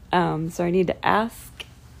 So I need to ask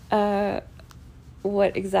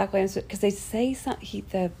what exactly I'm supposed, because they say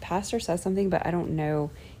the pastor says something, but I don't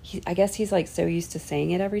know. I guess he's like so used to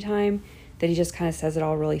saying it every time that he just kind of says it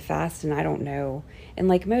all really fast, and I don't know. And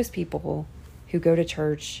like most people who go to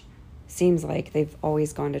church, seems like they've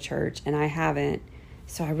always gone to church, and I haven't,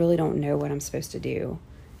 so I really don't know what I'm supposed to do,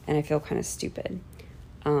 and I feel kind of stupid.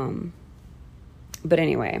 But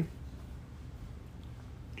anyway,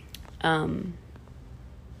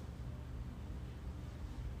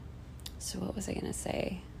 so what was I going to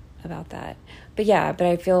say about that? But yeah, but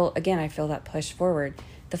I feel that push forward.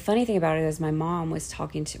 The funny thing about it is my mom was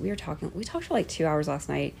we talked for like 2 hours last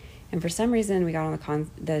night. And for some reason we got on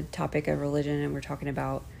the topic of religion and we're talking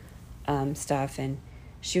about, stuff. And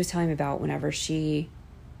she was telling me about whenever she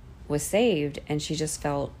was saved and she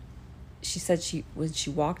said when she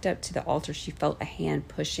walked up to the altar, she felt a hand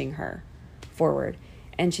pushing her forward.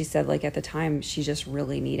 And she said like at the time she just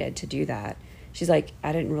really needed to do that. She's like,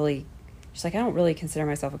 I don't really consider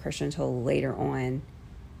myself a Christian until later on.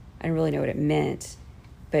 I didn't really know what it meant,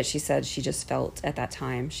 but she said she just felt at that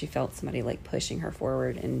time, she felt somebody like pushing her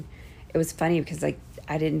forward. And it was funny because like,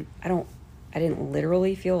 I didn't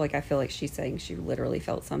literally feel like, I feel like she's saying she literally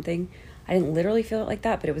felt something. I didn't literally feel it like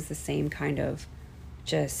that, but it was the same kind of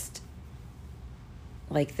just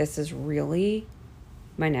like, this is really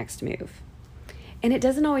my next move. And it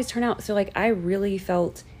doesn't always turn out. So like, I really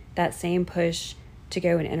felt that same push to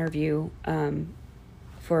go and interview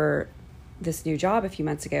for this new job a few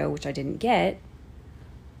months ago, which I didn't get.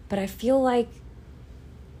 But I feel like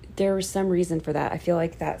there was some reason for that. I feel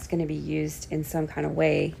like that's going to be used in some kind of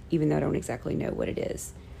way, even though I don't exactly know what it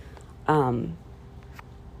is.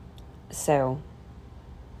 So,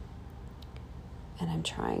 and I'm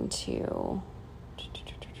trying to...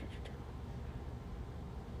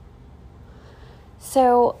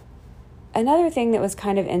 So, another thing that was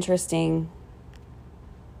kind of interesting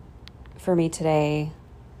for me today,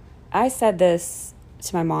 I said this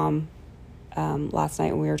to my mom last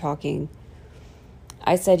night when we were talking.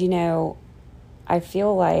 I said, I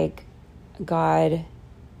feel like God,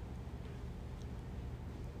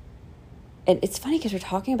 and it's funny because we're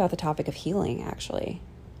talking about the topic of healing, actually.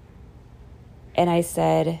 And I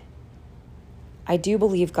said, I do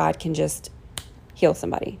believe God can just heal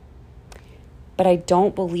somebody. But I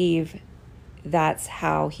don't believe that's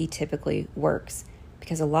how he typically works.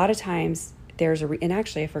 Because a lot of times there's and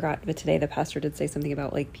actually I forgot, but today the pastor did say something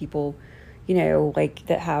about like people, like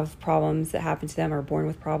that have problems that happen to them or born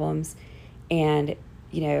with problems. And,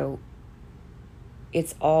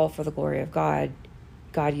 it's all for the glory of God.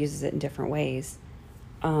 God uses it in different ways.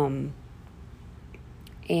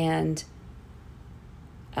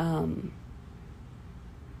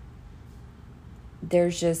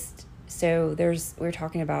 We're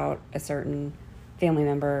talking about a certain family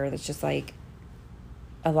member that's just like,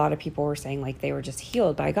 a lot of people were saying like they were just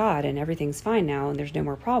healed by God and everything's fine now and there's no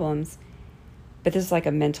more problems. But this is like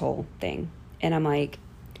a mental thing. And I'm like,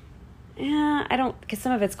 because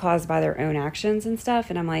some of it's caused by their own actions and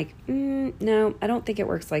stuff. And I'm like, no, I don't think it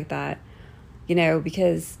works like that,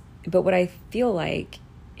 but what I feel like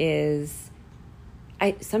is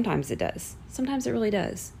sometimes it does. Sometimes it really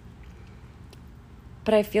does.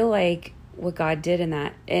 But I feel like what God did in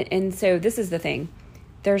that, and so this is the thing.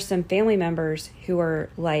 There's some family members who are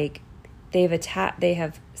like, they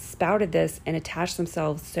have spouted this and attached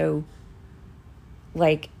themselves. So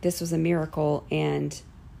like, this was a miracle and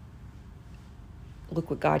look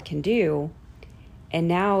what God can do. And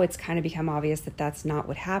now it's kind of become obvious that that's not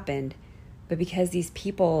what happened. But because these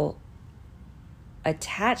people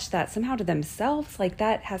attach that somehow to themselves, like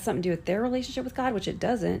that has something to do with their relationship with God, which it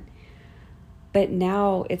doesn't. But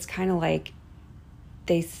now it's kind of like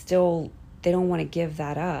they don't want to give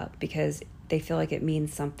that up because they feel like it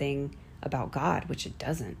means something about God, which it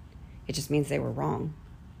doesn't. It just means they were wrong.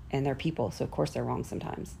 And they're people, so of course they're wrong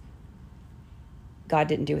sometimes. God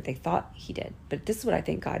didn't do what they thought he did. But this is what I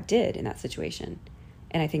think God did in that situation.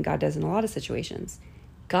 And I think God does in a lot of situations.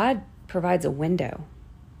 God provides a window.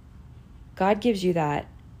 God gives you that,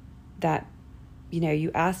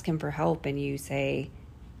 you ask him for help and you say,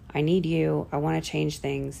 I need you. I want to change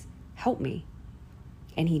things. Help me.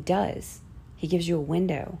 And he does. He gives you a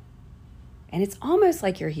window. And it's almost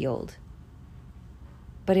like you're healed.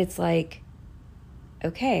 But it's like,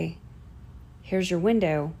 okay, here's your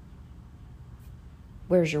window.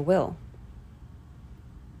 Where's your will?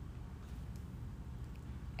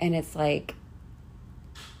 And it's like,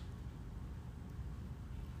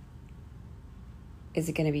 is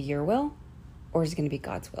it going to be your will or is it going to be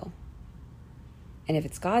God's will? And if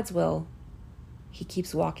it's God's will, he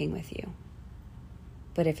keeps walking with you.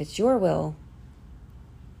 But if it's your will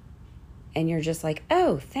and you're just like,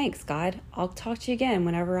 oh, thanks, God, I'll talk to you again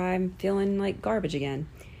whenever I'm feeling like garbage again.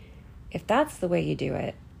 If that's the way you do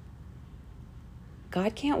it,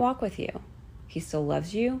 God can't walk with you. He still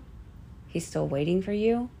loves you. He's still waiting for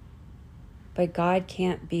you. But God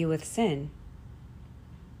can't be with sin.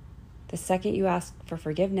 The second you ask for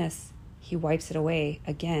forgiveness, he wipes it away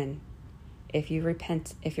again. If you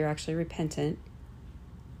repent, if you're actually repentant.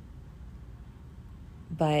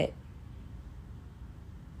 But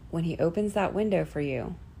when he opens that window for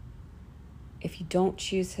you, if you don't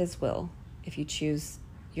choose his will, if you choose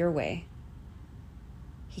your way,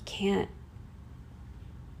 he can't.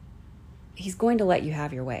 He's going to let you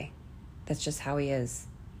have your way. That's just how he is.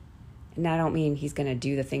 And I don't mean he's going to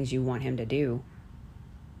do the things you want him to do.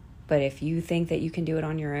 But if you think that you can do it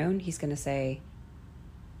on your own, he's going to say,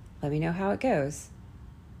 let me know how it goes.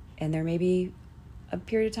 And there may be a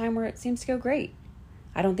period of time where it seems to go great.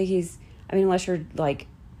 I don't think unless you're like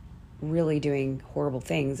really doing horrible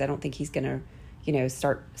things, I don't think he's going to,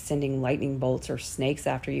 start sending lightning bolts or snakes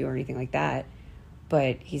after you or anything like that.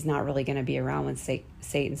 But he's not really going to be around when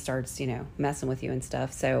Satan starts, messing with you and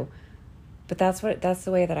stuff. So, but that's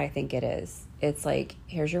the way that I think it is. It's like,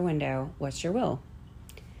 here's your window. What's your will?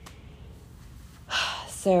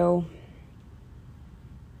 So,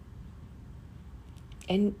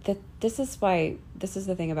 and this is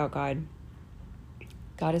the thing about God.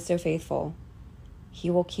 God is so faithful. He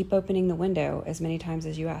will keep opening the window as many times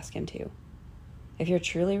as you ask him to. If you're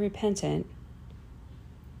truly repentant,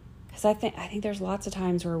 because I think there's lots of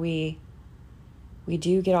times where we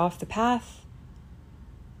do get off the path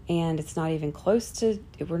and it's not even close to,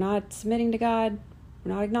 we're not submitting to God,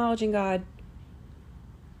 we're not acknowledging God.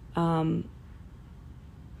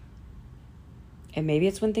 And maybe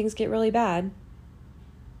it's when things get really bad.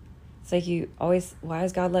 It's like why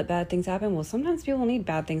does God let bad things happen? Well, sometimes people need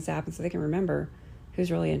bad things to happen so they can remember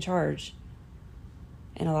who's really in charge.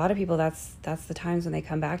 And a lot of people, that's the times when they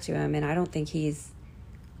come back to him. And I don't think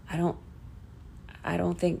I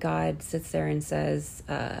don't think God sits there and says,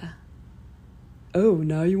 oh,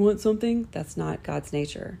 now you want something? That's not God's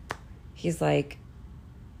nature. He's like,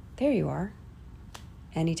 there you are.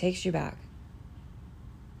 And he takes you back.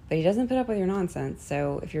 But he doesn't put up with your nonsense.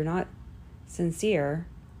 So if you're not sincere,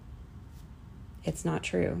 it's not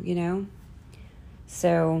true,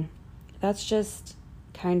 So that's just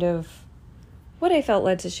kind of what I felt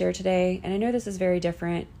led to share today. And I know this is very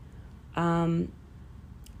different.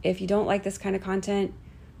 If you don't like this kind of content,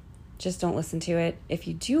 just don't listen to it. If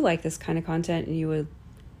you do like this kind of content and you would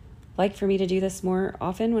like for me to do this more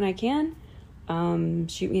often when I can,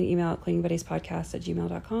 shoot me an email at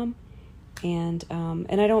cleaningbuddyspodcast@gmail.com. And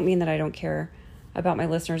I don't mean that I don't care about my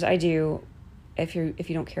listeners. I do. If you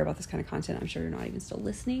don't care about this kind of content, I'm sure you're not even still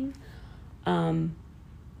listening. And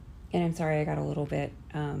I'm sorry I got a little bit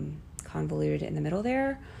convoluted in the middle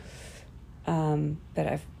there.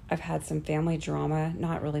 But I've had some family drama,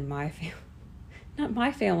 not really not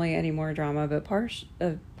my family anymore drama, but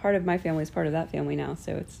part of my family is part of that family now,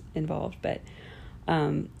 so it's involved. But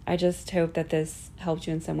I just hope that this helped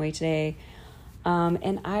you in some way today.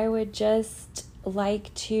 And I would just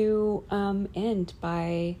like to end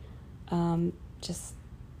by just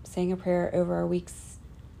saying a prayer over our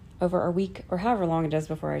week, or however long it does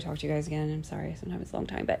before I talk to you guys again. I'm sorry, sometimes it's a long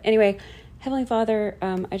time. But anyway, Heavenly Father,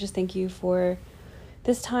 I just thank you for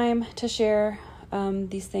this time to share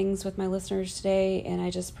these things with my listeners today. And I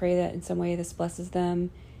just pray that in some way this blesses them.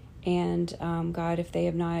 And God, if they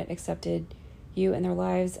have not accepted you in their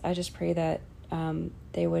lives, I just pray that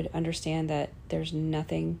they would understand that there's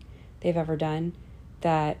nothing they've ever done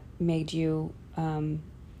that made you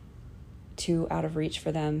too out of reach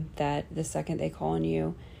for them, that the second they call on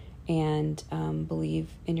you and believe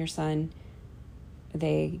in your Son,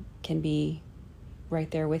 they can be right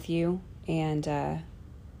there with you and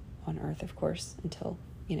on earth, of course, until,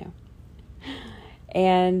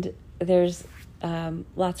 and there's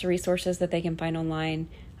lots of resources that they can find online.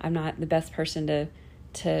 I'm not the best person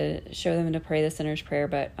to show them and to pray the sinner's prayer,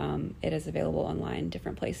 but it is available online,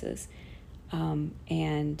 different places.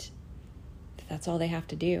 And that's all they have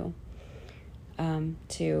to do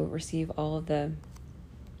to receive all of the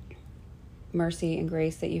mercy and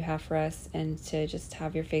grace that you have for us, and to just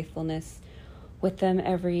have your faithfulness with them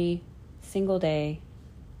every single day.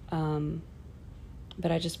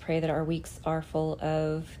 But I just pray that our weeks are full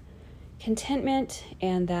of contentment,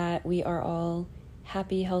 and that we are all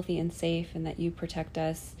happy, healthy, and safe, and that you protect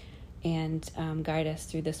us and guide us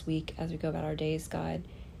through this week as we go about our days, God.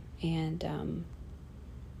 And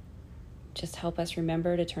just help us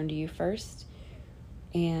remember to turn to you first,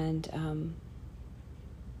 and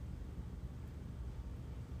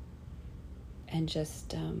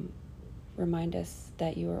just remind us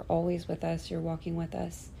that you are always with us, you're walking with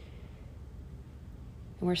us.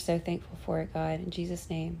 And we're so thankful for it, God. In Jesus'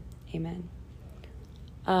 name, amen.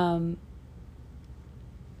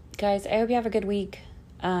 Guys, I hope you have a good week.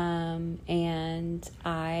 And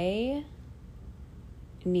I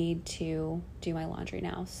need to do my laundry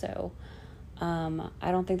now. So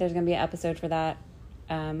I don't think there's going to be an episode for that.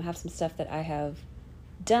 I have some stuff that I have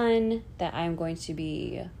done that I'm going to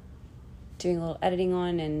be doing a little editing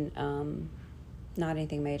on, and not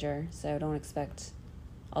anything major, so don't expect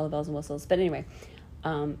all the bells and whistles. But anyway,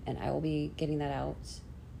 and I will be getting that out.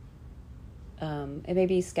 It may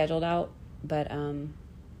be scheduled out, but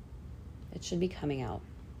it should be coming out.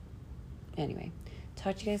 Anyway,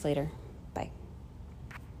 talk to you guys later.